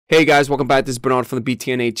Hey guys, welcome back. This is Bernard from the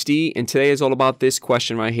BTN HD, and today is all about this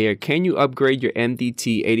question right here. Can you upgrade your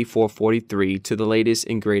MDT 8443 to the latest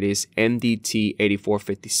and greatest MDT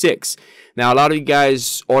 8456? Now, a lot of you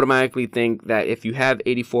guys automatically think that if you have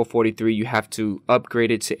 8443, you have to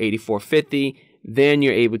upgrade it to 8450, then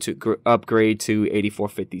you're able to upgrade to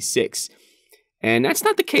 8456. And that's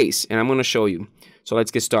not the case, and I'm going to show you. So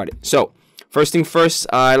let's get started. So first thing first,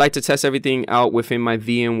 I like to test everything out within my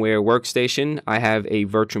VMware workstation. I have a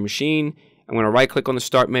virtual machine. I'm going to right click on the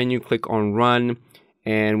start menu, click on run,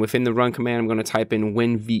 and within the run command, I'm going to type in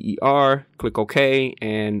WinVer, click OK,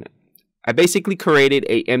 and I basically created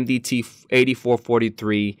a MDT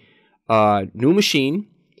 8443 new machine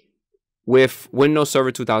with Windows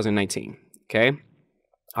Server 2019. Okay.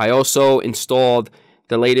 I also installed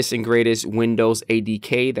the latest and greatest Windows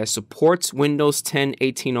ADK that supports Windows 10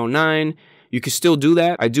 1809. You can still do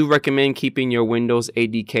that. I do recommend keeping your Windows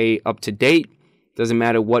ADK up to date. Doesn't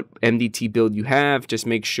matter what MDT build you have, just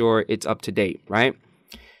make sure it's up to date, right?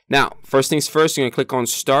 Now, first things first, you're gonna click on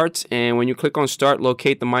Start, and when you click on Start,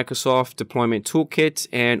 locate the Microsoft Deployment Toolkit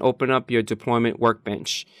and open up your Deployment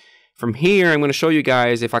Workbench. From here, I'm gonna show you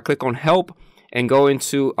guys, if I click on Help and go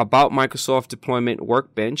into About Microsoft Deployment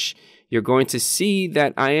Workbench, you're going to see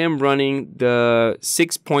that I am running the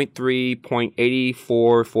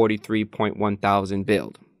 6.3.8443.1000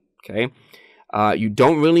 build. Okay, you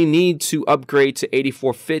don't really need to upgrade to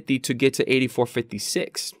 8450 to get to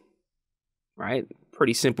 8456. Right?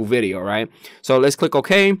 Pretty simple video, right? So let's click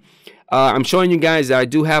OK. I'm showing you guys that I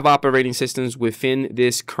do have operating systems within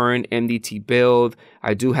this current MDT build.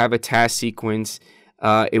 I do have a task sequence.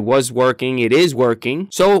 It was working. It is working.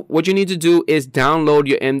 So what you need to do is download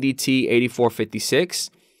your MDT 8456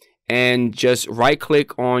 and just right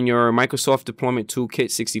click on your Microsoft Deployment Toolkit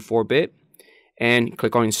 64-bit and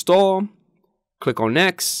click on Install, click on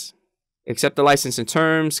Next, accept the license and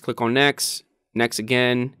terms, click on Next, Next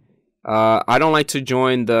again. I don't like to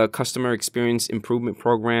join the Customer Experience Improvement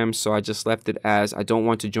Program, so I just left it as I don't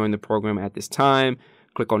want to join the program at this time.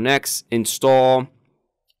 Click on Next, Install,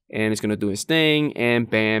 and it's going to do its thing, and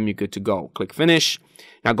bam, you're good to go. Click Finish.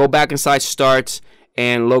 Now go back inside Start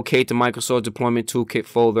and locate the Microsoft Deployment Toolkit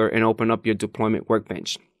folder and open up your Deployment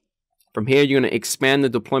Workbench. From here, you're going to expand the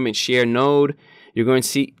Deployment Share node. You're going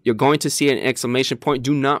to see an exclamation point.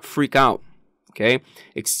 Do not freak out. Okay,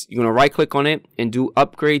 you're going to right click on it and do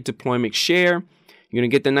Upgrade Deployment Share. You're going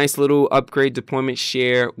to get the nice little Upgrade Deployment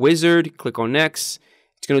Share wizard. Click on Next.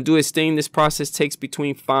 It's going to do its thing. This process takes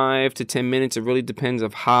between 5 to 10 minutes. It really depends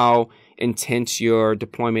on how intense your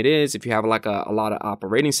deployment is. If you have like a lot of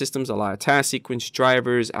operating systems, a lot of task sequence,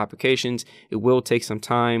 drivers, applications, it will take some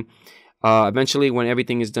time. Eventually, when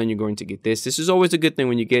everything is done, you're going to get this. This is always a good thing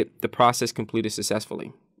when you get the process completed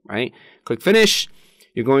successfully, right? Click Finish.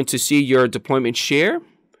 You're going to see your deployment share,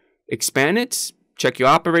 expand it, check your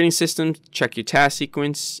operating system, check your task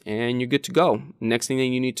sequence, and you're good to go. Next thing that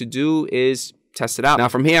you need to do is test it out. Now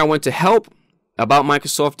from here, I went to Help, About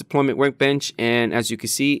Microsoft Deployment Workbench, and as you can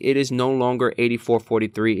see, it is no longer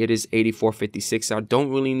 8443, it is 8456. I don't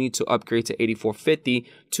really need to upgrade to 8450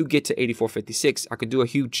 to get to 8456. I could do a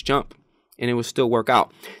huge jump and it will still work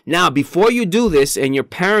out. Now, before you do this and you're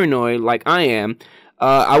paranoid like I am,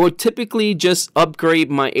 I would typically just upgrade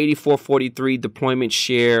my 8443 deployment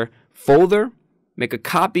share folder, make a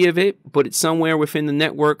copy of it, put it somewhere within the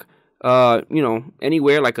network, you know,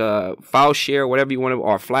 anywhere like a file share, whatever you want to,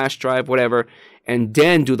 or a flash drive, whatever, and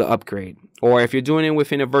then do the upgrade. Or if you're doing it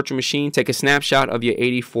within a virtual machine, take a snapshot of your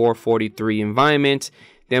 8443 environment,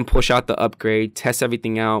 then push out the upgrade, test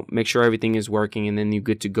everything out, make sure everything is working, and then you're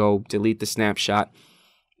good to go. Delete the snapshot,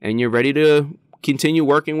 and you're ready to continue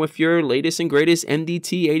working with your latest and greatest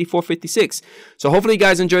MDT 8456. So hopefully you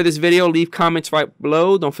guys enjoyed this video. Leave comments right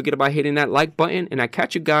below. Don't forget about hitting that like button, and I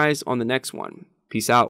catch you guys on the next one. Peace out.